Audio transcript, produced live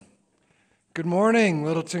Good morning,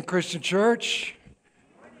 Littleton Christian Church.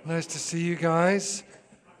 Nice to see you guys.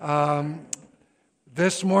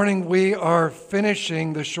 This morning we are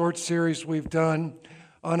finishing the short series we've done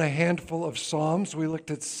on a handful of Psalms. We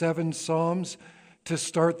looked at 7 Psalms to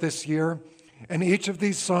start this year, and each of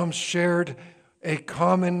these Psalms shared a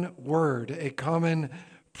common word, a common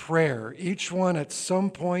prayer. Each one at some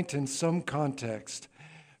point in some context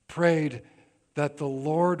prayed that the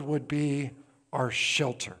Lord would be our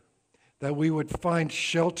shelter, that we would find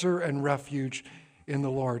shelter and refuge in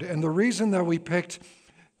the Lord. And the reason that we picked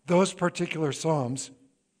those particular Psalms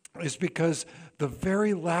is because the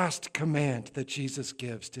very last command that Jesus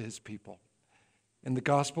gives to his people in the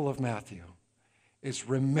Gospel of Matthew is,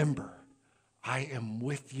 remember, I am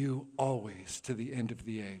with you always to the end of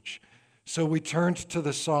the age. So we turned to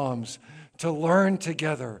the Psalms to learn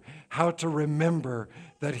together how to remember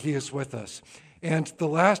that he is with us. And the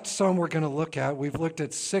last Psalm we're going to look at, we've looked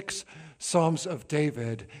at 6 Psalms of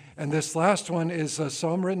David, and this last one is a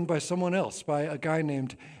psalm written by someone else, by a guy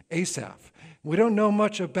named Asaph. We don't know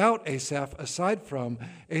much about Asaph aside from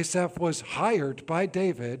Asaph was hired by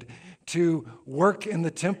David to work in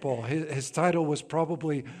the temple. His title was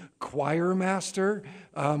probably choir master.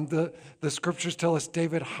 The scriptures tell us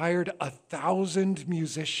David hired 1,000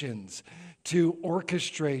 musicians to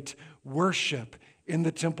orchestrate worship in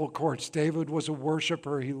the temple courts. David was a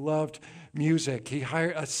worshiper. He loved music. He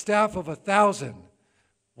hired a staff of 1,000.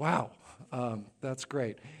 Wow, that's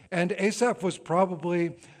great. And Asaph was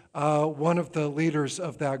probably one of the leaders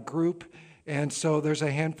of that group. And so there's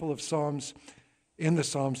a handful of Psalms in the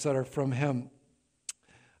Psalms that are from him.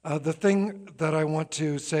 The thing that I want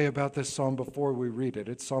to say about this Psalm before we read it,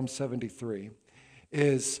 it's Psalm 73,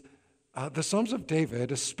 is the Psalms of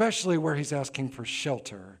David, especially where he's asking for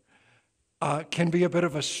shelter, can be a bit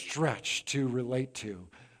of a stretch to relate to.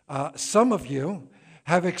 Some of you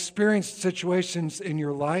have experienced situations in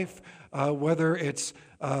your life, whether it's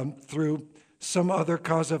through some other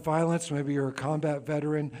cause of violence, maybe you're a combat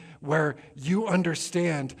veteran, where you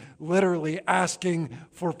understand literally asking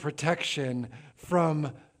for protection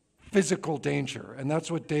from physical danger. And that's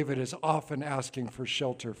what David is often asking for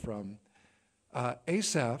shelter from.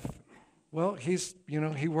 Asaph, well,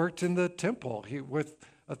 he worked in the temple. With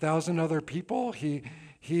 1,000 other people. He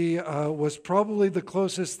was probably the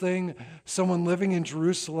closest thing someone living in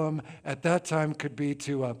Jerusalem at that time could be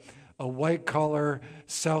to a white-collar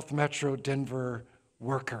South Metro Denver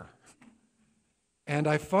worker. And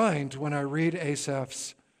I find when I read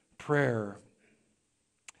Asaph's prayer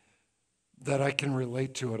that I can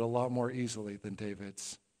relate to it a lot more easily than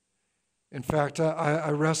David's. In fact,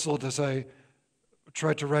 I wrestled as I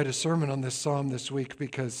tried to write a sermon on this psalm this week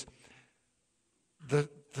because the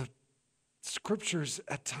scriptures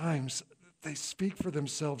at times, they speak for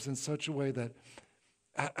themselves in such a way that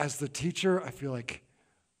as the teacher, I feel like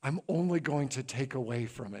I'm only going to take away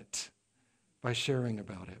from it by sharing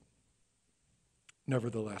about it.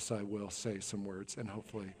 Nevertheless, I will say some words and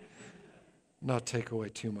hopefully not take away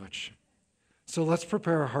too much. So let's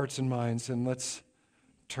prepare our hearts and minds and let's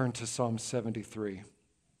turn to Psalm 73.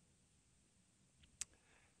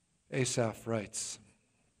 Asaph writes,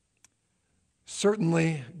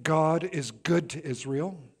 certainly, God is good to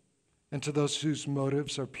Israel and to those whose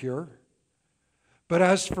motives are pure. But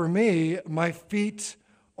as for me, my feet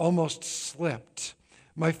almost slipped.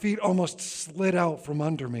 My feet almost slid out from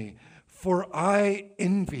under me, for I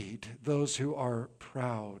envied those who are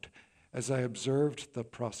proud as I observed the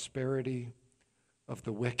prosperity of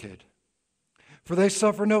the wicked. For they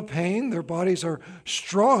suffer no pain, their bodies are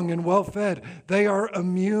strong and well-fed. They are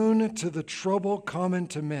immune to the trouble common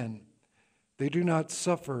to men. They do not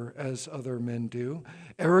suffer as other men do.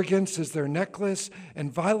 Arrogance is their necklace,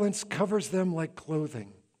 and violence covers them like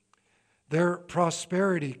clothing. Their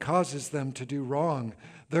prosperity causes them to do wrong.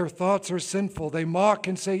 Their thoughts are sinful. They mock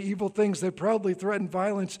and say evil things. They proudly threaten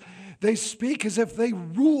violence. They speak as if they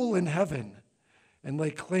rule in heaven and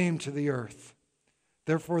lay claim to the earth.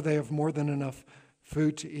 Therefore, they have more than enough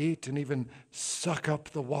food to eat and even suck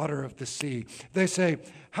up the water of the sea. They say,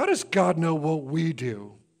 how does God know what we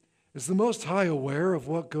do? Is the Most High aware of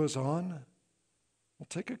what goes on? Well,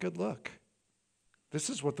 take a good look. This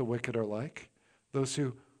is what the wicked are like. Those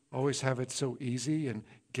who always have it so easy and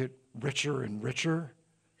get richer and richer.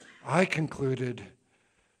 I concluded,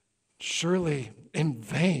 surely in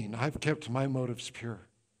vain I've kept my motives pure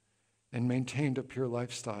and maintained a pure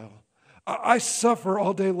lifestyle. I suffer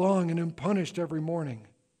all day long and am punished every morning.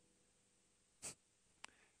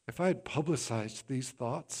 If I had publicized these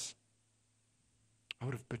thoughts, I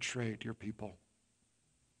would have betrayed your people.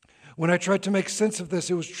 When I tried to make sense of this,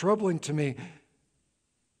 it was troubling to me.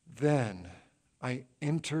 Then I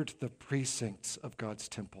entered the precincts of God's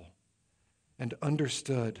temple and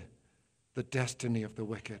understood the destiny of the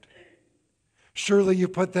wicked. Surely you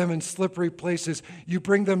put them in slippery places. You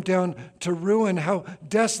bring them down to ruin. How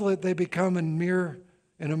desolate they become in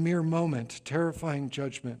a mere moment. Terrifying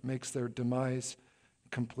judgment makes their demise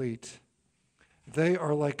complete. They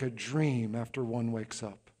are like a dream after one wakes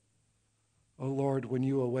up. O Lord, when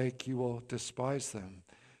you awake, you will despise them.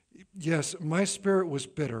 Yes, my spirit was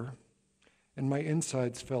bitter, and my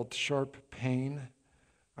insides felt sharp pain.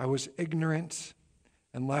 I was ignorant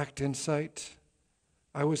and lacked insight.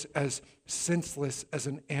 I was as senseless as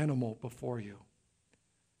an animal before you.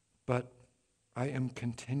 But I am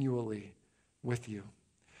continually with you.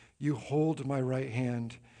 You hold my right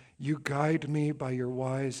hand. You guide me by your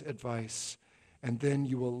wise advice, and then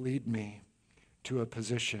you will lead me to a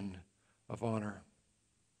position of honor.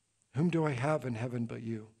 Whom do I have in heaven but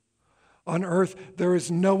you? On earth there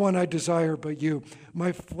is no one I desire but you.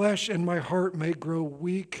 My flesh and my heart may grow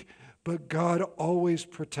weak, but God always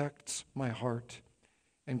protects my heart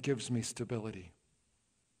and gives me stability.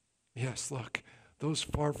 Yes, look, those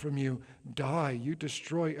far from you die. You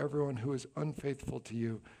destroy everyone who is unfaithful to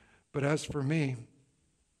you. But as for me,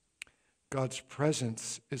 God's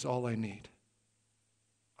presence is all I need.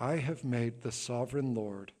 I have made the sovereign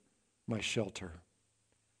Lord my shelter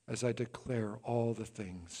as I declare all the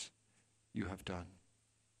things you have done.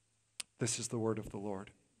 This is the word of the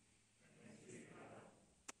Lord.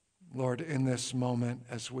 Lord, in this moment,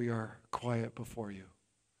 as we are quiet before you,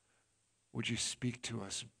 would you speak to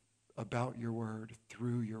us about your word,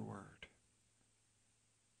 through your word?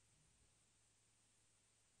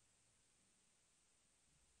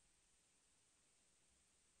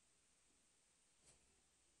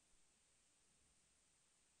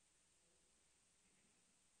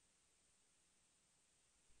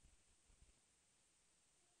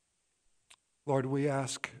 Lord, we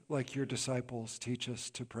ask, like your disciples, teach us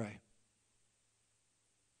to pray.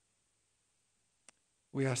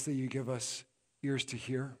 We ask that you give us ears to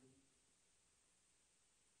hear,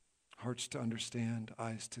 hearts to understand,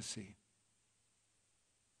 eyes to see.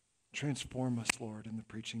 Transform us, Lord, in the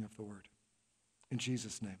preaching of the word. In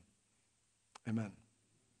Jesus' name, amen.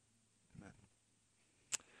 Amen.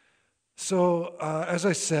 So, as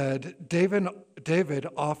I said, David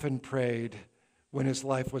often prayed when his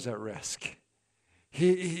life was at risk.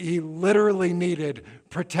 He literally needed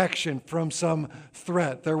protection from some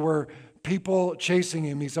threat. There were people chasing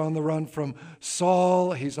him. He's on the run from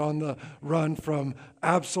Saul. He's on the run from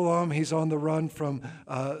Absalom. He's on the run from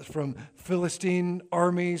Philistine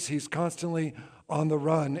armies. He's constantly on the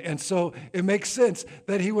run. And so it makes sense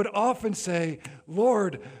that he would often say,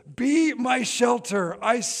 Lord, be my shelter.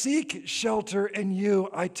 I seek shelter in you.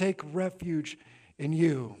 I take refuge in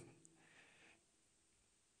you.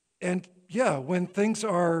 And yeah, when things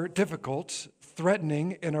are difficult,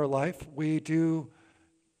 threatening in our life, we do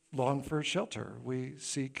long for shelter. We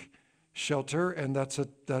seek shelter, and that's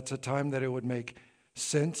a time that it would make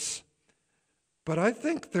sense. But I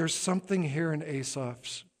think there's something here in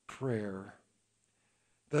Asaph's prayer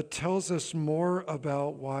that tells us more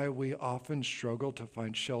about why we often struggle to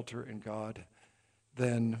find shelter in God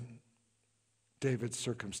than David's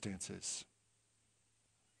circumstances.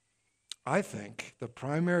 I think the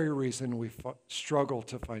primary reason we struggle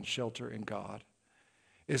to find shelter in God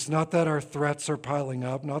is not that our threats are piling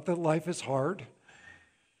up, not that life is hard.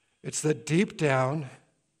 It's that deep down,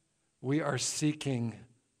 we are seeking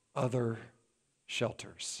other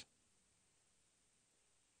shelters.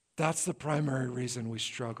 That's the primary reason we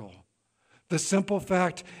struggle. The simple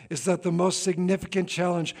fact is that the most significant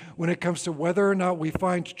challenge when it comes to whether or not we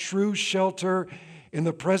find true shelter in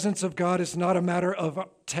the presence of God is not a matter of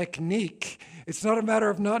technique. It's not a matter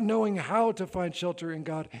of not knowing how to find shelter in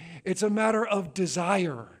God. It's a matter of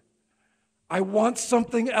desire. I want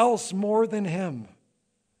something else more than Him.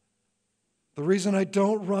 The reason I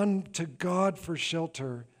don't run to God for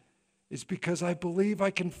shelter is because I believe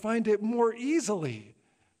I can find it more easily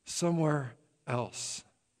somewhere else.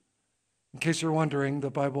 In case you're wondering, the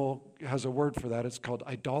Bible has a word for that. It's called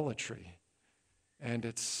idolatry. And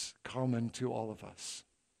it's common to all of us.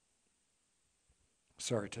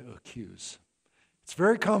 Sorry to accuse. It's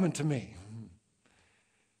very common to me.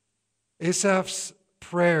 Asaph's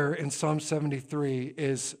prayer in Psalm 73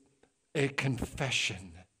 is a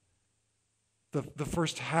confession. The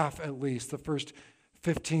first half, at least, the first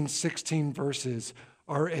 15, 16 verses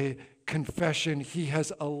are a confession. He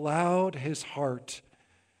has allowed his heart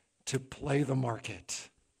to play the market.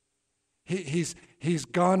 He's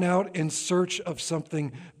gone out in search of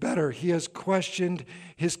something better. He has questioned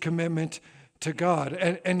his commitment to God.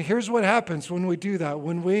 And here's what happens when we do that.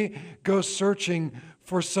 When we go searching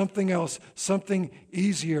for something else, something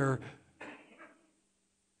easier,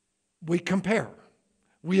 we compare.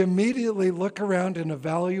 We immediately look around and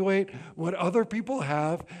evaluate what other people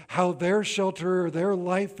have, how their shelter or their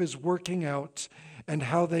life is working out, and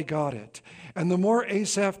how they got it. And the more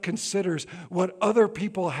Asaph considers what other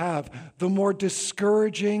people have, the more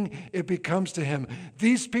discouraging it becomes to him.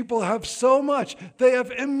 These people have so much. They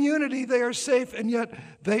have immunity. They are safe, and yet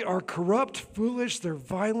they are corrupt, foolish, they're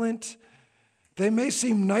violent. They may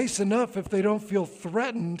seem nice enough if they don't feel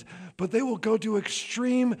threatened, but they will go to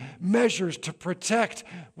extreme measures to protect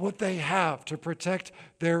what they have, to protect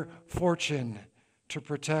their fortune, to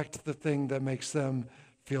protect the thing that makes them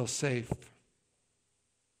feel safe.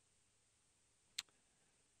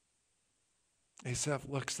 Asaph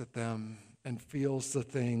looks at them and feels the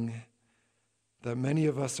thing that many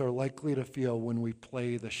of us are likely to feel when we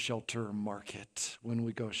play the shelter market, when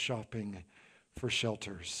we go shopping for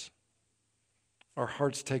shelters. Our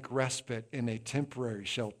hearts take respite in a temporary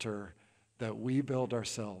shelter that we build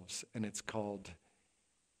ourselves, and it's called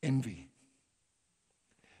envy.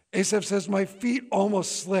 Asaph says, my feet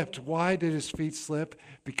almost slipped. Why did his feet slip?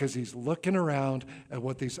 Because he's looking around at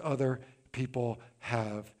what these other people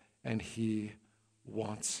have, and he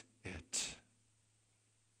wants it.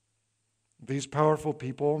 These powerful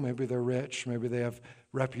people, maybe they're rich, maybe they have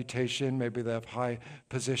reputation, maybe they have high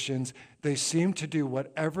positions. They seem to do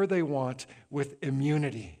whatever they want with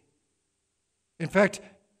immunity. In fact,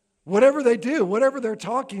 whatever they do, whatever they're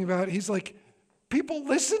talking about, he's like, people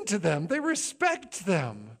listen to them. They respect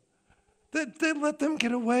them. They let them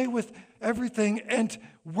get away with everything. And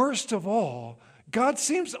worst of all, God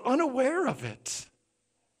seems unaware of it.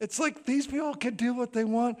 It's like these people can do what they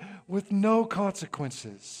want with no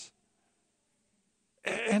consequences.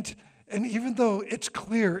 And even though it's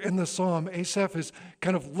clear in the psalm, Asaph is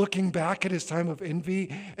kind of looking back at his time of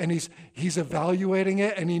envy, and he's evaluating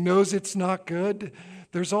it, and he knows it's not good.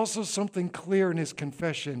 There's also something clear in his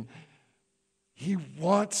confession. He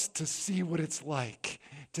wants to see what it's like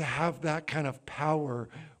to have that kind of power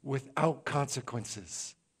without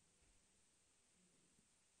consequences.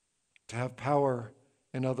 To have power,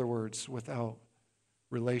 in other words, without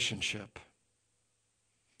relationship.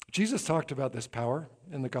 Jesus talked about this power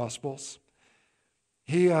in the Gospels.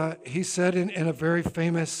 He said in a very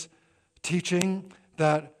famous teaching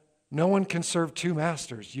that no one can serve two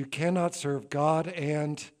masters. You cannot serve God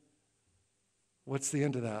and, what's the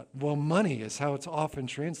end of that? Well, money is how it's often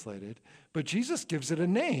translated. But Jesus gives it a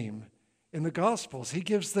name in the Gospels. He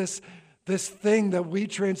gives this thing that we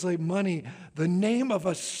translate money, the name of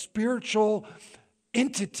a spiritual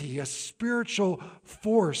entity, a spiritual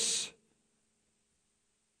force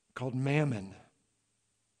called mammon.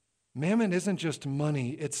 Mammon isn't just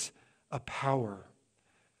money, it's a power.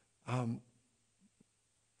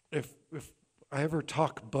 If I ever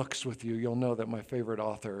talk books with you, you'll know that my favorite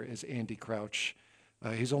author is Andy Crouch.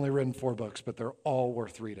 He's only written 4 books, but they're all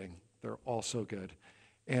worth reading. They're all so good.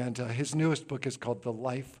 And his newest book is called The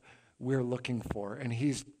Life We're Looking For. And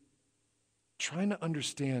he's trying to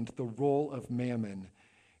understand the role of mammon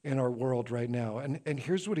in our world right now. And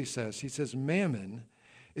here's what he says. He says, mammon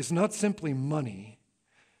is not simply money,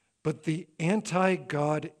 but the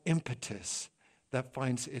anti-God impetus that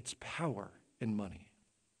finds its power in money.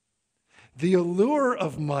 The allure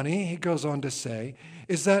of money, he goes on to say,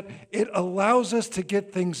 is that it allows us to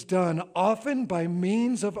get things done, often by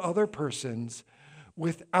means of other persons,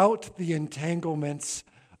 without the entanglements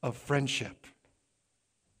of friendship.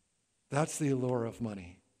 That's the allure of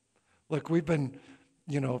money. Look, we've been,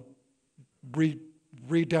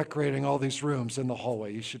 redecorating all these rooms in the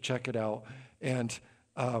hallway. You should check it out. And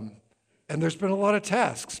there's been a lot of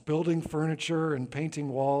tasks, building furniture and painting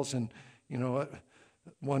walls. And,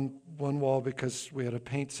 one wall, because we had a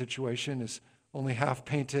paint situation, is only half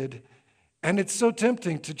painted. And it's so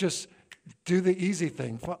tempting to just do the easy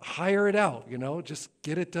thing, hire it out, just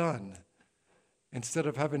get it done. Instead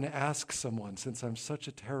of having to ask someone, since I'm such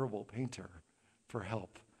a terrible painter, for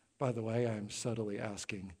help. By the way, I'm subtly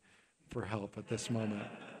asking for help at this moment.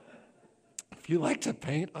 If you like to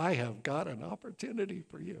paint, I have got an opportunity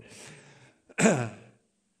for you.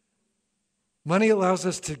 Money allows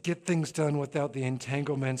us to get things done without the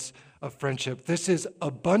entanglements of friendship. This is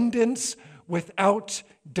abundance without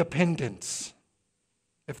dependence.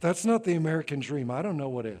 If that's not the American dream, I don't know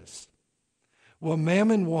what is. What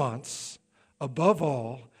mammon wants, above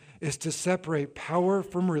all, is to separate power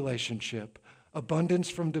from relationship,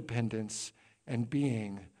 abundance from dependence, and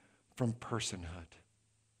being from personhood.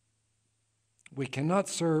 We cannot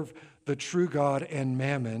serve the true God and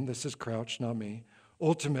mammon, this is Crouch, not me,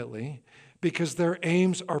 ultimately, because their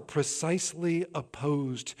aims are precisely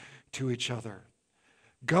opposed to each other.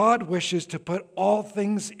 God wishes to put all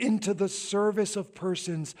things into the service of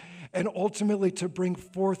persons and ultimately to bring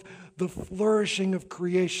forth the flourishing of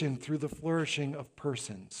creation through the flourishing of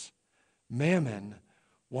persons. Mammon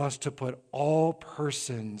wants to put all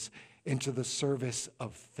persons into the service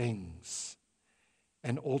of things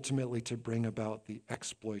and ultimately to bring about the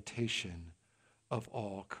exploitation of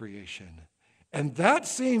all creation. And that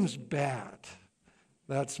seems bad.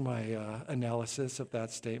 That's my analysis of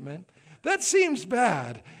that statement. That seems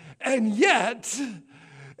bad. And yet,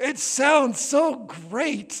 it sounds so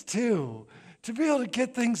great, too, to be able to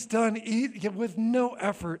get things done with no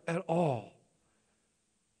effort at all.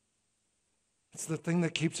 It's the thing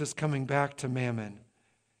that keeps us coming back to Mammon.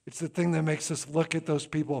 It's the thing that makes us look at those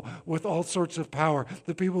people with all sorts of power,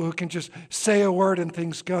 the people who can just say a word and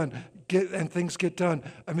things get done.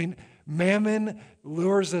 I mean, Mammon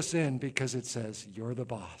lures us in because it says, you're the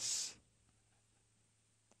boss.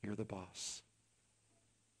 You're the boss.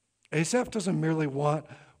 Asaph doesn't merely want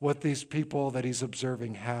what these people that he's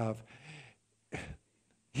observing have.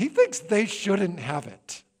 He thinks they shouldn't have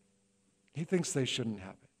it. He thinks they shouldn't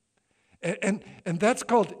have it. And that's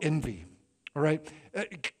called envy, all right?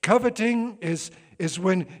 Coveting is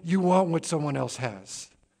when you want what someone else has.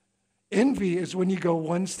 Envy is when you go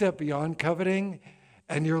one step beyond coveting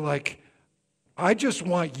and you're like, I just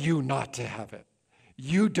want you not to have it.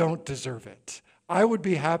 You don't deserve it. I would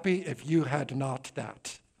be happy if you had not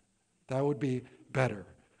that. That would be better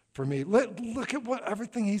for me. Look at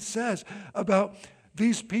everything he says about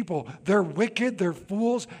these people. They're wicked, they're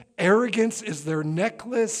fools. Arrogance is their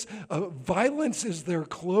necklace. Violence is their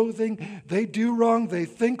clothing. They do wrong, they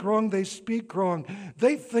think wrong, they speak wrong.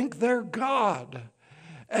 They think they're God.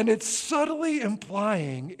 And it's subtly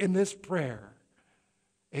implying in this prayer,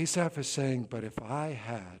 Asaph is saying, but if I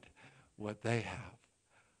had what they have,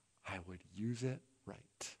 I would use it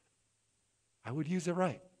right. I would use it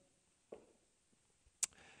right.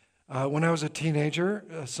 When I was a teenager,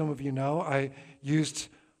 some of you know, I used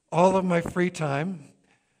all of my free time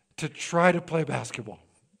to try to play basketball.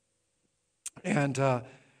 And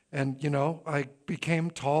you know, I became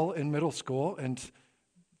tall in middle school and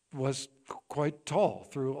was quite tall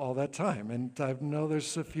through all that time. And I know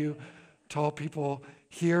there's a few tall people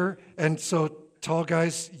here. And so tall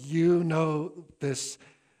guys, you know this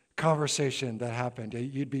conversation that happened.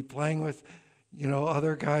 You'd be playing with, you know,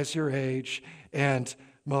 other guys your age, and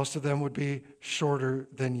most of them would be shorter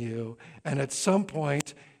than you. And at some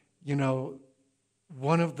point, you know,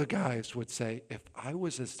 one of the guys would say, if I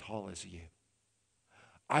was as tall as you,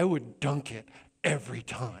 I would dunk it every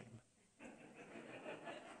time.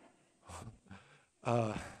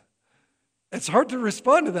 It's hard to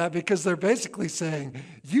respond to that because they're basically saying,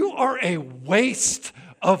 you are a waste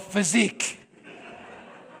of physique.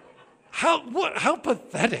 How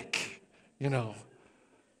pathetic, you know.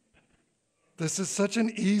 This is such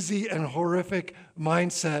an easy and horrific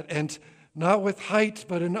mindset, and not with height,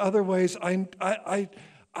 but in other ways.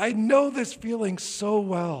 I know this feeling so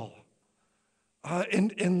well.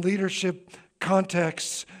 In leadership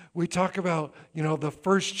contexts, we talk about, you know, the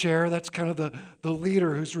first chair, that's kind of the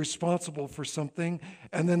leader who's responsible for something,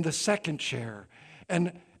 and then the second chair.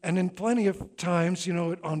 And in plenty of times, you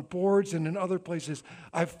know, on boards and in other places,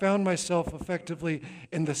 I've found myself effectively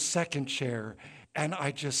in the second chair, and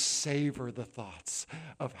I just savor the thoughts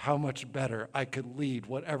of how much better I could lead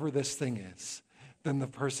whatever this thing is than the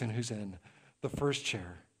person who's in the first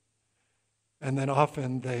chair. And then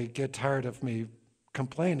often they get tired of me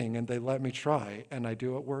complaining and they let me try, and I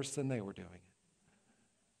do it worse than they were doing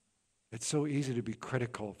it. It's so easy to be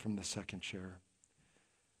critical from the second chair.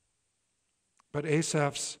 But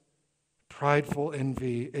Asaph's prideful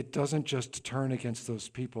envy, it doesn't just turn against those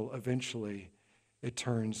people. Eventually, it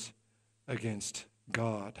turns against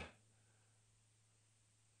God.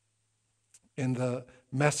 In the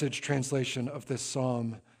Message translation of this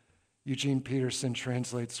psalm, Eugene Peterson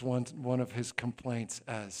translates one of his complaints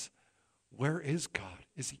as, where is God?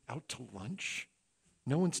 Is he out to lunch?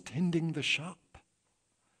 No one's tending the shop.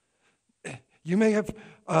 You may have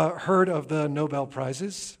heard of the Nobel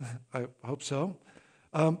Prizes. I hope so.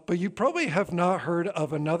 But you probably have not heard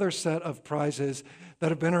of another set of prizes that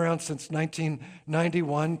have been around since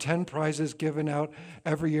 1991, 10 prizes given out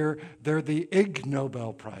every year. They're the Ig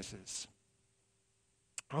Nobel Prizes.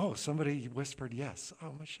 Oh, somebody whispered yes.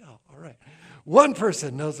 Oh, Michelle, all right. One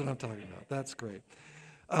person knows what I'm talking about. That's great.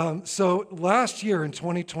 So last year in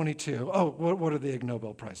 2022, what are the Ig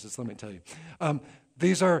Nobel Prizes? Let me tell you.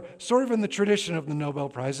 These are sort of in the tradition of the Nobel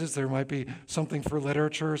Prizes. There might be something for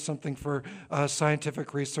literature, something for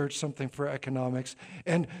scientific research, something for economics.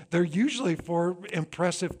 And they're usually for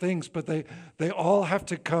impressive things, but they all have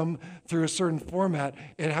to come through a certain format.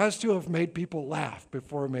 It has to have made people laugh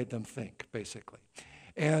before it made them think, basically.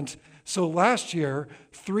 And so last year,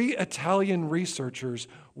 3 Italian researchers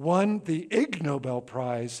won the Ig Nobel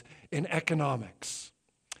Prize in economics.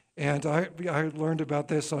 And I learned about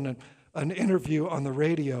this on an interview on the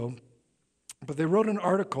radio, but they wrote an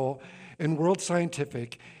article in World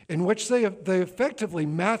Scientific in which they effectively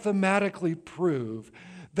mathematically prove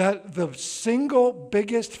that the single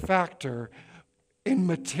biggest factor in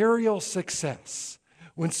material success,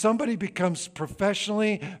 when somebody becomes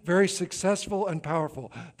professionally very successful and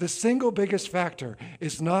powerful, the single biggest factor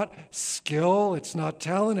is not skill, it's not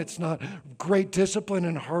talent, it's not great discipline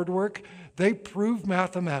and hard work. They prove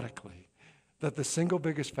mathematically that the single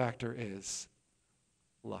biggest factor is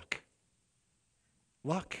luck.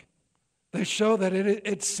 Luck. They show that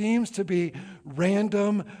it seems to be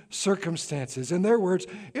random circumstances. In their words,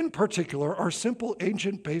 in particular, our simple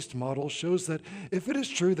agent-based model shows that if it is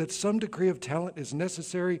true that some degree of talent is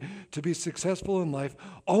necessary to be successful in life,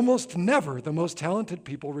 almost never the most talented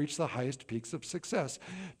people reach the highest peaks of success,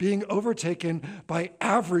 being overtaken by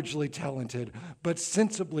averagely talented but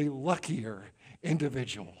sensibly luckier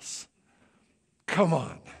individuals. Come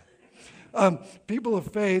on. People of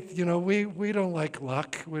faith, we don't like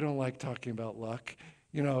luck. We don't like talking about luck.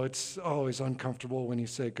 It's always uncomfortable when you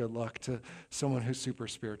say good luck to someone who's super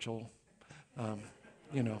spiritual.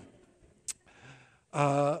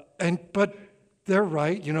 But they're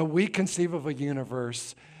right. We conceive of a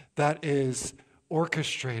universe that is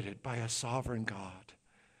orchestrated by a sovereign God,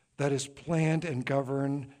 that is planned and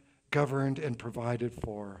governed and provided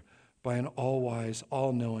for by an all-wise,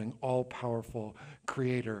 all-knowing, all-powerful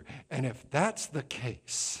creator. And if that's the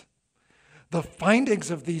case, the findings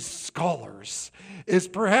of these scholars is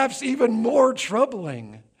perhaps even more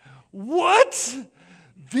troubling. What?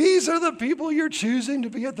 These are the people you're choosing to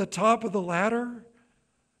be at the top of the ladder?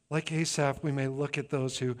 Like Asaph, we may look at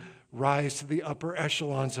those who rise to the upper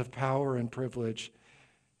echelons of power and privilege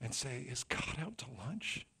and say, is God out to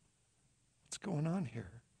lunch? What's going on here?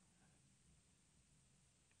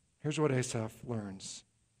 Here's what Asaph learns.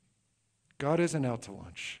 God isn't out to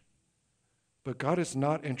lunch, but God is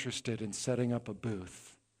not interested in setting up a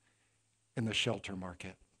booth in the shelter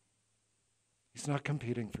market. He's not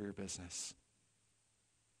competing for your business.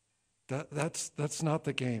 That's not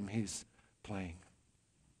the game he's playing.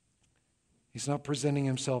 He's not presenting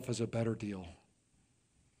himself as a better deal.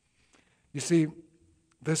 You see,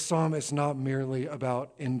 this psalm is not merely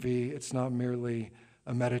about envy. It's not merely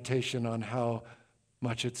a meditation on how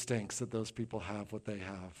much it stinks that those people have what they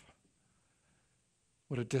have.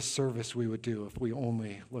 What a disservice we would do if we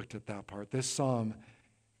only looked at that part. This psalm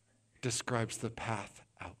describes the path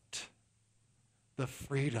out, the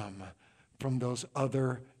freedom from those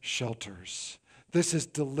other shelters. This is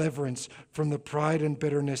deliverance from the pride and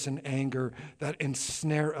bitterness and anger that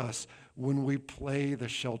ensnare us when we play the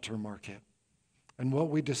shelter market, and what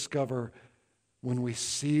we discover when we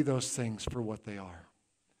see those things for what they are.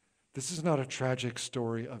 This is not a tragic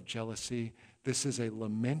story of jealousy. This is a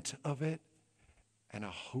lament of it and a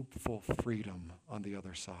hopeful freedom on the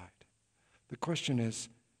other side. The question is,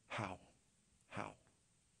 how? How?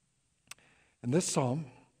 And this psalm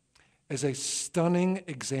is a stunning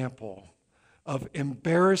example of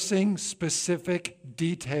embarrassing, specific,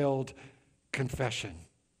 detailed confession.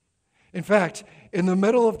 In fact, in the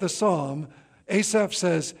middle of the psalm, Asaph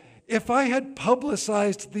says, if I had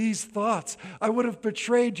publicized these thoughts, I would have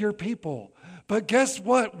betrayed your people. But guess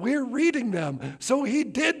what? We're reading them. So he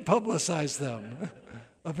did publicize them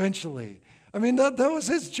eventually. I mean, that was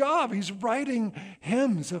his job. He's writing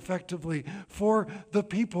hymns effectively for the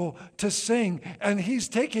people to sing. And he's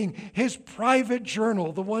taking his private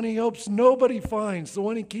journal, the one he hopes nobody finds, the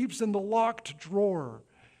one he keeps in the locked drawer.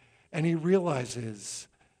 And he realizes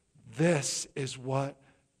this is what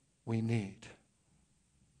we need.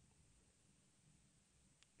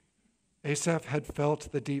 Asaph had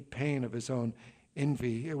felt the deep pain of his own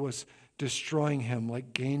envy. It was destroying him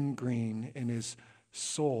like gangrene in his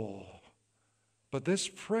soul. But this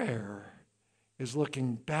prayer is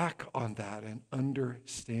looking back on that and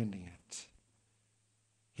understanding it.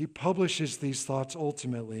 He publishes these thoughts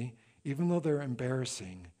ultimately, even though they're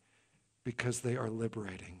embarrassing, because they are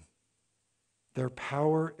liberating. Their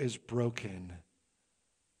power is broken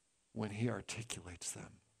when he articulates them.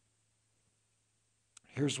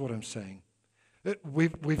 Here's what I'm saying.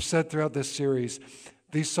 We've said throughout this series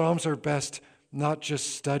These Psalms are best not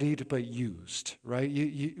just studied, but used, right?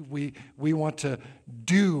 We want to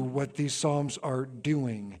do what these Psalms are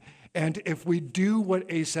doing. And if we do what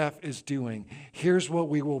Asaph is doing, here's what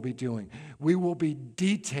we will be doing. We will be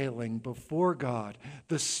detailing before God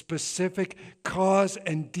the specific cause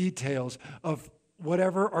and details of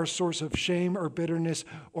whatever our source of shame or bitterness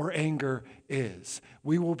or anger is.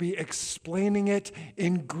 We will be explaining it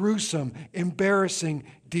in gruesome, embarrassing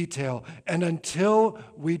detail. And until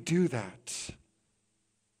we do that,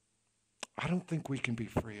 I don't think we can be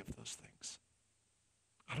free of those things.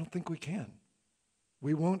 I don't think we can.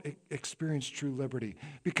 We won't experience true liberty.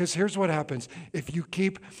 Because here's what happens. If you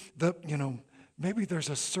keep maybe there's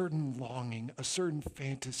a certain longing, a certain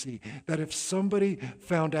fantasy that if somebody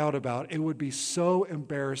found out about, it would be so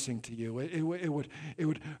embarrassing to you. It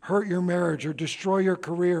would hurt your marriage or destroy your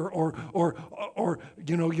career or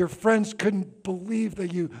your friends couldn't believe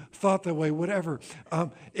that you thought that way, whatever.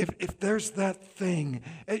 If there's that thing,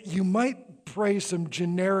 you might pray some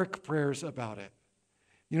generic prayers about it.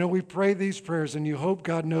 We pray these prayers and you hope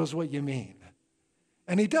God knows what you mean.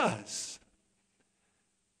 And he does.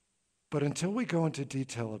 But until we go into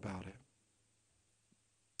detail about it,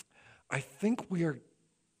 I think we are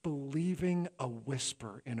believing a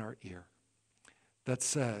whisper in our ear that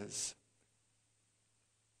says,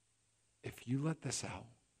 if you let this out,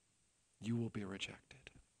 you will be rejected.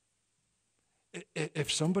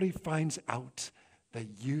 If somebody finds out that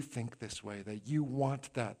you think this way, that you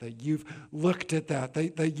want that you've looked at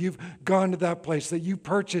that you've gone to that place, that you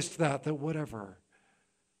purchased that whatever,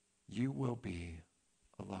 you will be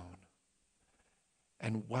alone.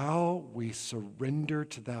 And while we surrender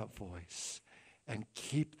to that voice and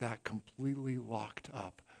keep that completely locked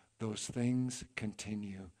up, those things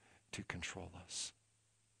continue to control us.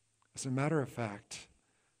 As a matter of fact,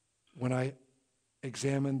 when I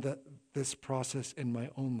examine this process in my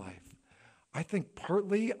own life, I think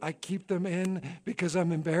partly I keep them in because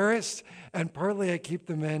I'm embarrassed, and partly I keep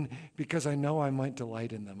them in because I know I might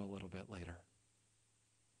delight in them a little bit later.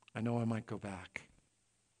 I know I might go back.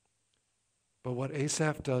 But what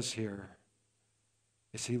Asaph does here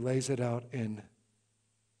is he lays it out in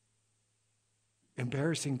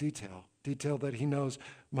embarrassing detail that he knows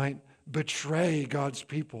might betray God's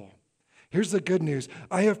people. Here's the good news.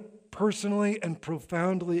 I have personally and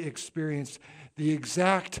profoundly experienced the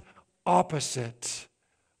exact opposite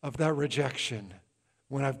of that rejection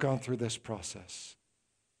when I've gone through this process.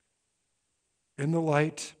 In the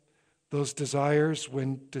light, those desires,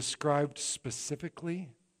 when described specifically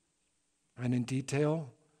and in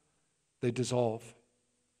detail, they dissolve.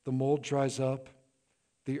 The mold dries up.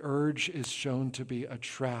 The urge is shown to be a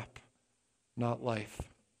trap, not life.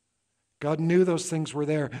 God knew those things were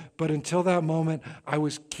there, but until that moment, I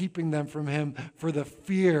was keeping them from him for the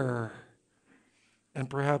fear and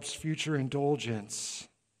perhaps future indulgence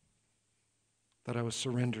that I was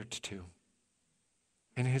surrendered to.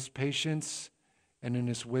 In his patience and in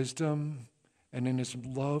his wisdom and in his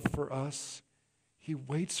love for us, he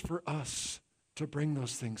waits for us to bring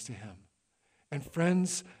those things to him. And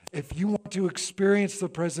friends, if you want to experience the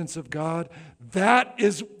presence of God, that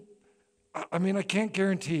is, I can't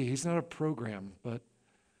guarantee, he's not a program, but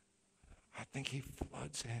I think he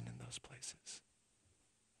floods in those places,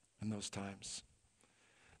 in those times.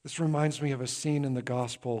 This reminds me of a scene in the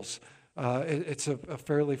Gospels. It's a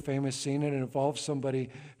fairly famous scene, and it involves somebody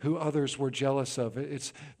who others were jealous of.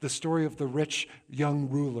 It's the story of the rich young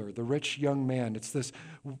ruler, the rich young man. It's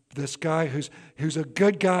this guy who's a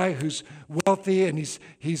good guy, who's wealthy, and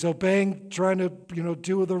he's obeying, trying to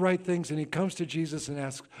do the right things. And he comes to Jesus and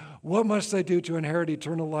asks, "What must I do to inherit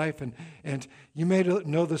eternal life?" And you may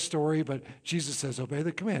know the story, but Jesus says, "Obey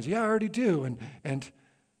the commands." "Yeah, I already do."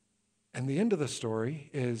 And the end of the story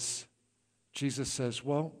is Jesus says,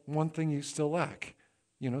 "Well, one thing you still lack.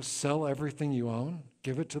 Sell everything you own,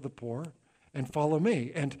 give it to the poor, and follow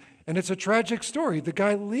me." And it's a tragic story. The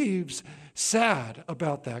guy leaves sad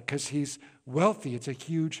about that because he's wealthy. It's a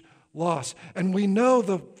huge loss. And we know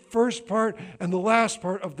the first part and the last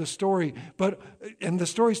part of the story, and the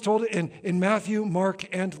story's told in Matthew,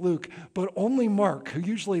 Mark, and Luke, but only Mark, who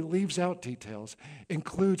usually leaves out details,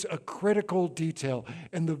 includes a critical detail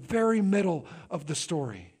in the very middle of the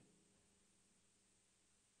story.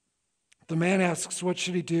 The man asks, what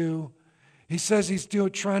should he do? He says he's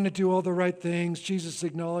trying to do all the right things. Jesus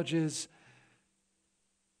acknowledges.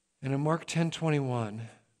 And in Mark 10:21,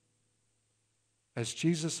 as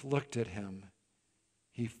Jesus looked at him,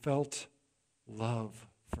 he felt love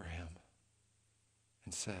for him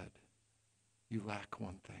and said, "You lack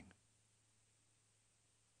one thing."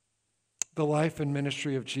 the life and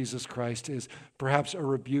ministry of Jesus Christ is perhaps a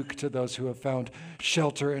rebuke to those who have found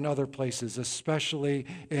shelter in other places, especially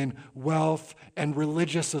in wealth and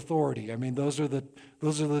religious authority. I mean, those are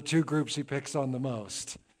the two groups he picks on the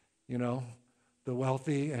most, the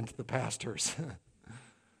wealthy and the pastors.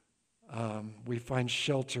 We find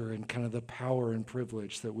shelter in kind of the power and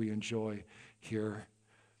privilege that we enjoy here,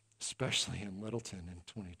 especially in Littleton in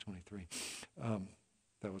 2023.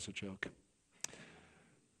 That was a joke.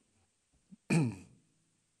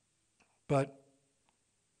 But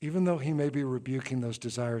even though he may be rebuking those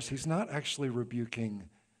desires, he's not actually rebuking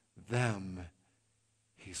them.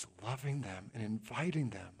 He's loving them and inviting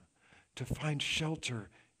them to find shelter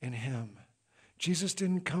in him. Jesus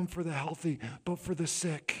didn't come for the healthy, but for the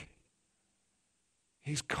sick.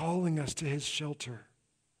 He's calling us to his shelter.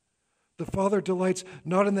 The Father delights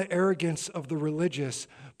not in the arrogance of the religious,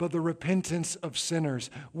 but the repentance of sinners.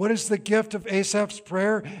 What is the gift of Asaph's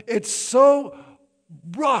prayer? It's so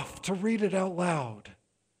rough to read it out loud,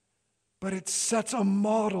 but it sets a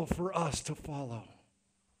model for us to follow.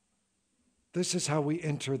 This is how we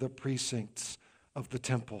enter the precincts of the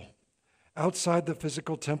temple. Outside the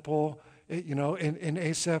physical temple, in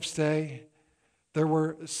Asaph's day, there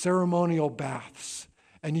were ceremonial baths.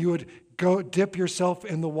 And you would go dip yourself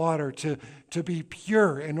in the water to be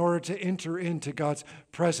pure in order to enter into God's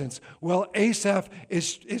presence. Well, Asaph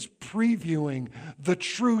is previewing the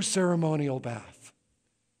true ceremonial bath.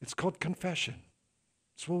 It's called confession.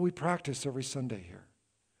 It's what we practice every Sunday here,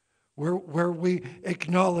 where we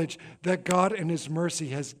acknowledge that God in his mercy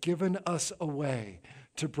has given us a way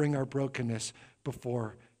to bring our brokenness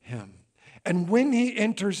before him. And when he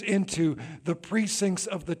enters into the precincts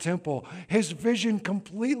of the temple, his vision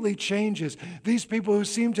completely changes. These people who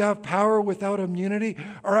seem to have power without immunity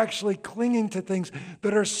are actually clinging to things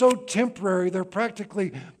that are so temporary, they're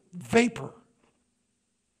practically vapor.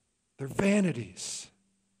 They're vanities.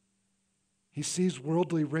 He sees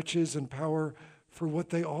worldly riches and power for what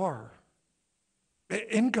they are.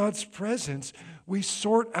 In God's presence, we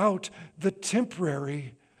sort out the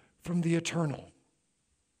temporary from the eternal.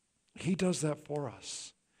 He does that for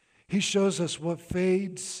us. He shows us what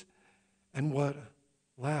fades and what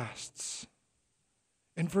lasts.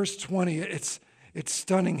 In verse 20, it's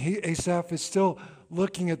stunning. Asaph is still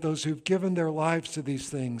looking at those who've given their lives to these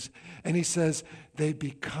things. And he says, they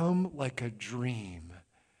become like a dream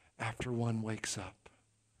after one wakes up.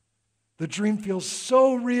 The dream feels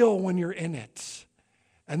so real when you're in it.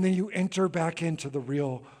 And then you enter back into the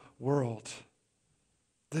real world.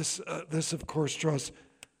 This of course, draws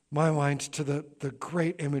my mind to the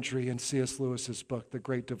great imagery in C.S. Lewis's book, The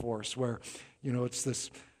Great Divorce, where, it's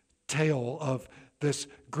this tale of this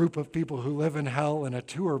group of people who live in hell, and a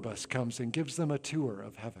tour bus comes and gives them a tour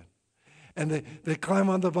of heaven. And they climb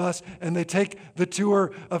on the bus, and they take the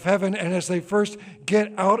tour of heaven, and as they first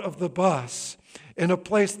get out of the bus, in a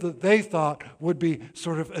place that they thought would be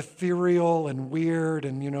sort of ethereal and weird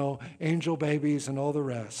and, angel babies and all the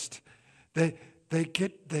rest, they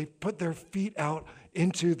put their feet out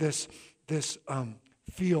into this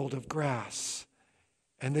field of grass,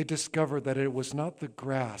 and they discovered that it was not the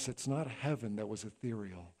grass, it's not heaven that was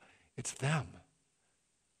ethereal, it's them.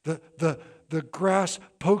 The grass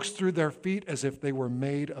pokes through their feet as if they were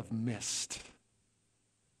made of mist.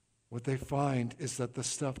 What they find is that the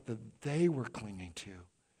stuff that they were clinging to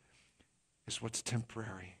is what's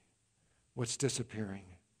temporary, what's disappearing.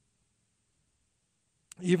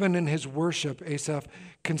 Even in his worship, Asaph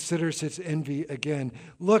considers his envy again.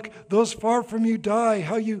 Look, those far from you die,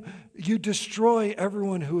 how you destroy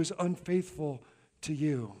everyone who is unfaithful to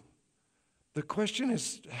you. The question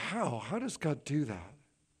is, how? How does God do that?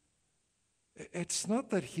 It's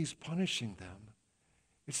not that he's punishing them.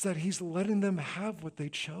 It's that he's letting them have what they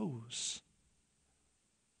chose.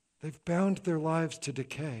 They've bound their lives to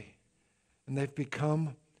decay, and they've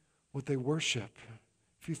become what they worship.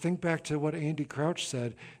 If you think back to what Andy Crouch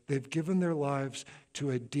said, they've given their lives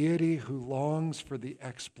to a deity who longs for the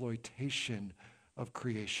exploitation of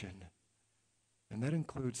creation, and that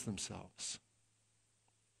includes themselves.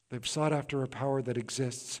 They've sought after a power that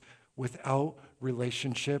exists without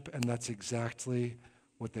relationship, and that's exactly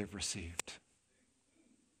what they've received.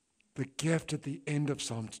 The gift at the end of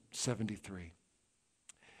Psalm 73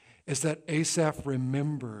 is that Asaph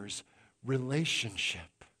remembers relationship.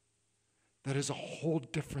 That is a whole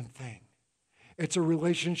different thing. It's a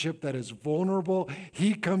relationship that is vulnerable.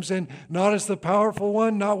 He comes in not as the powerful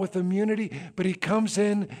one, not with immunity, but he comes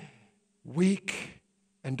in weak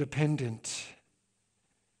and dependent.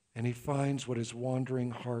 And he finds what his wandering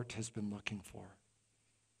heart has been looking for.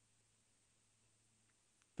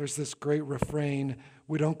 there's this great refrain.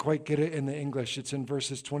 We don't quite get it in the English. It's in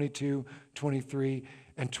verses 22, 23,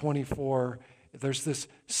 and 24. There's this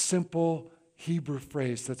simple Hebrew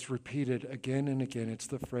phrase that's repeated again and again. It's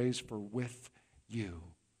the phrase for with you,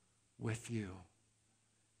 with you.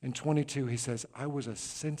 In 22, he says, I was a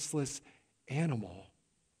senseless animal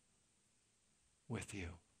with you.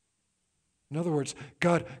 In other words,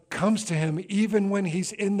 God comes to him even when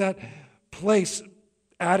he's in that place.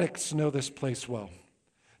 Addicts know this place well.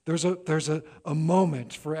 There's a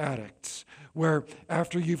moment for addicts where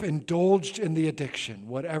after you've indulged in the addiction,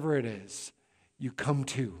 whatever it is, you come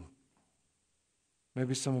to.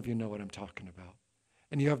 Maybe some of you know what I'm talking about.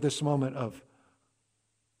 And you have this moment of,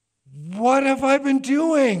 what have I been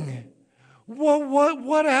doing?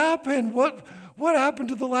 What happened? What happened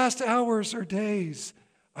to the last hours or days?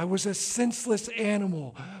 I was a senseless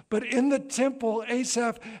animal. But in the temple,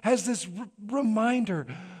 Asaph has this reminder,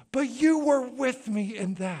 but you were with me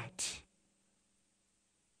in that.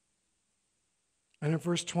 And in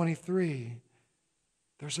verse 23,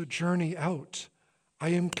 there's a journey out. I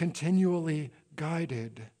am continually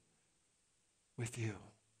guided with you.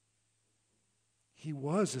 He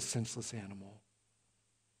was a senseless animal,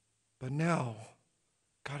 but now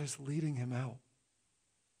God is leading him out.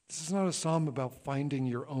 This is not a psalm about finding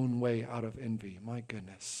your own way out of envy. My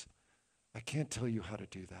goodness, I can't tell you how to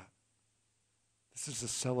do that. This is a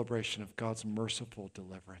celebration of God's merciful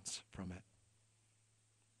deliverance from it.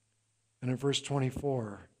 And in verse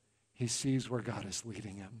 24, he sees where God is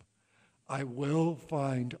leading him. I will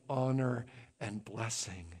find honor and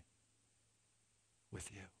blessing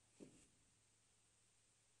with you.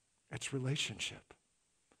 It's relationship.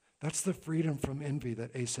 That's the freedom from envy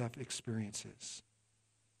that Asaph experiences.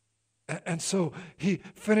 And so he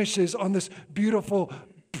finishes on this beautiful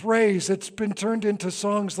praise. It's been turned into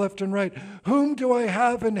songs left and right. Whom do I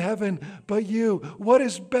have in heaven but you? What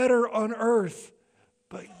is better on earth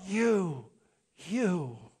but you?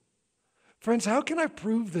 You. Friends, how can I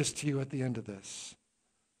prove this to you at the end of this?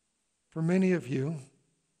 For many of you,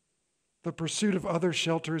 the pursuit of other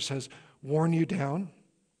shelters has worn you down.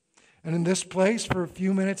 And in this place, for a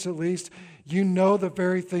few minutes at least, you know the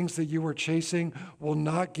very things that you were chasing will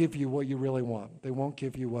not give you what you really want. They won't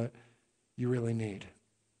give you what you really need.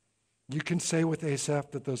 You can say with Asaph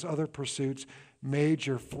that those other pursuits made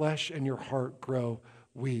your flesh and your heart grow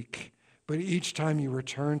weak. But each time you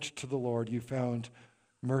returned to the Lord, you found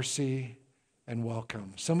mercy and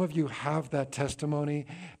welcome. Some of you have that testimony,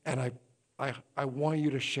 and I want you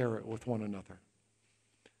to share it with one another.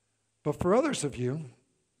 But for others of you,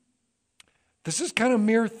 this is kind of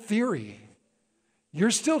mere theory.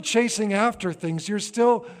 You're still chasing after things. You're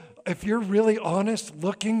still, if you're really honest,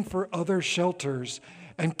 looking for other shelters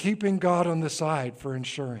and keeping God on the side for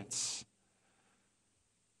insurance.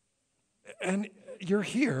 And you're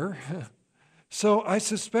here, so I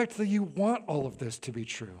suspect that you want all of this to be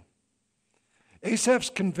true.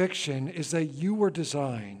 Asaph's conviction is that you were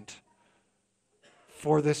designed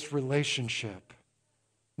for this relationship,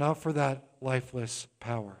 not for that lifeless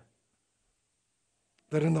power.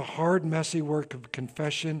 That in the hard, messy work of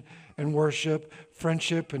confession and worship,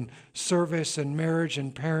 friendship and service and marriage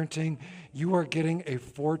and parenting, you are getting a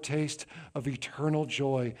foretaste of eternal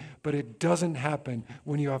joy. But it doesn't happen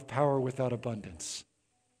when you have power without abundance.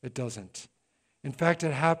 It doesn't. In fact,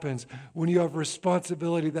 it happens when you have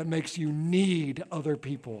responsibility that makes you need other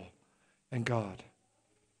people and God.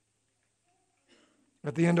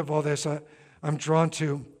 At the end of all this, I'm drawn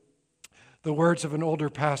to the words of an older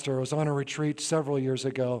pastor. I was on a retreat several years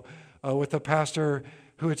ago with a pastor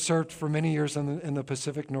who had served for many years in the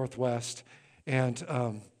Pacific Northwest.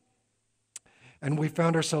 And we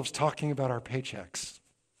found ourselves talking about our paychecks.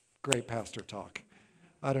 Great pastor talk.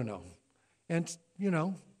 I don't know. And,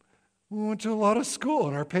 we went to a lot of school,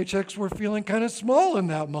 and our paychecks were feeling kind of small in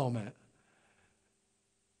that moment.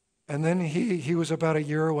 And then he was about a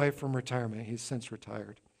year away from retirement. He's since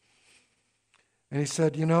retired. And he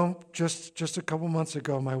said, just a couple months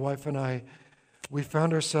ago, my wife and I, we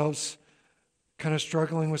found ourselves kind of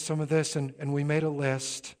struggling with some of this, and we made a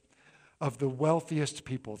list of the wealthiest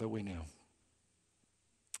people that we knew.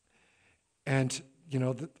 And,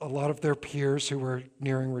 a lot of their peers who were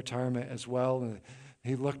nearing retirement as well, and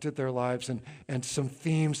he looked at their lives and some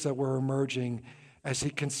themes that were emerging as he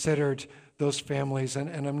considered those families.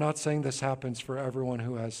 And I'm not saying this happens for everyone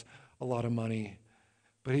who has a lot of money,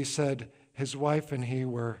 but he said, his wife and he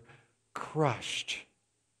were crushed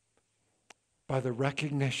by the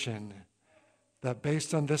recognition that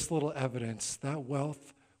based on this little evidence, that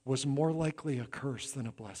wealth was more likely a curse than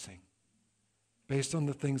a blessing. Based on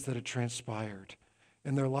the things that had transpired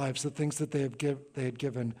in their lives, the things that they had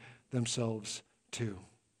given themselves to.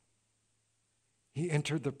 He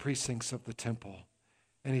entered the precincts of the temple,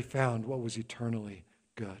 and he found what was eternally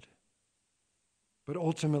good. But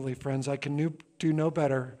ultimately, friends, I can do no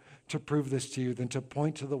better to prove this to you than to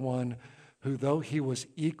point to the one who, though he was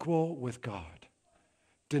equal with God,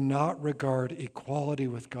 did not regard equality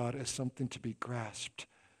with God as something to be grasped,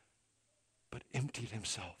 but emptied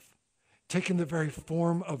himself, taking the very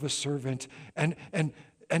form of a servant, and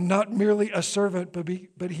not merely a servant,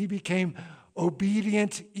 but he became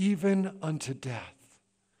obedient even unto death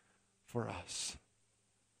for us.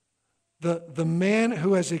 The man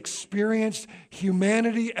who has experienced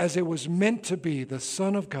humanity as it was meant to be, the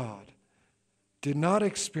Son of God, did not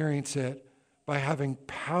experience it by having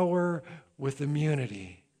power with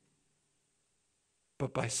immunity,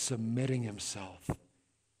 but by submitting himself,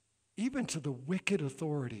 even to the wicked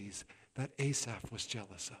authorities that Asaph was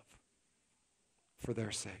jealous of, for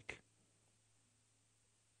their sake.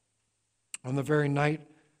 On the very night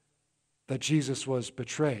that Jesus was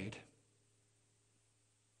betrayed,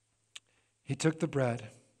 he took the bread,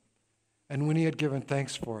 and when he had given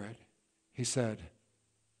thanks for it, he said,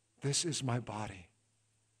 "This is my body,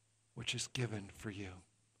 which is given for you.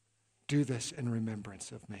 Do this in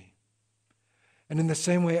remembrance of me." And in the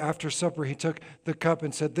same way, after supper, he took the cup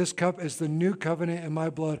and said, "This cup is the new covenant in my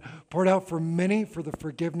blood, poured out for many for the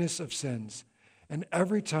forgiveness of sins. And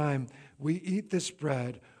every time we eat this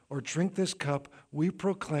bread or drink this cup, we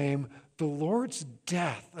proclaim the Lord's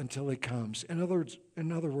death until he comes." In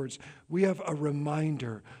other words, we have a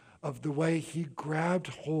reminder of the way he grabbed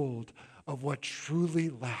hold of what truly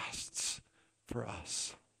lasts for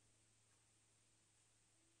us.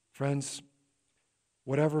 Friends,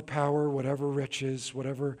 whatever power, whatever riches,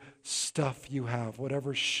 whatever stuff you have,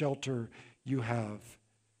 whatever shelter you have,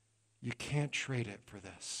 you can't trade it for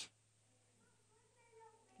this.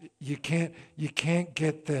 You can't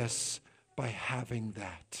get this by having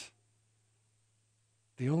that.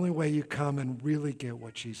 The only way you come and really get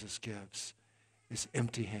what Jesus gives is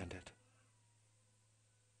empty-handed.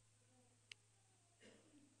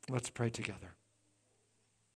 Let's pray together.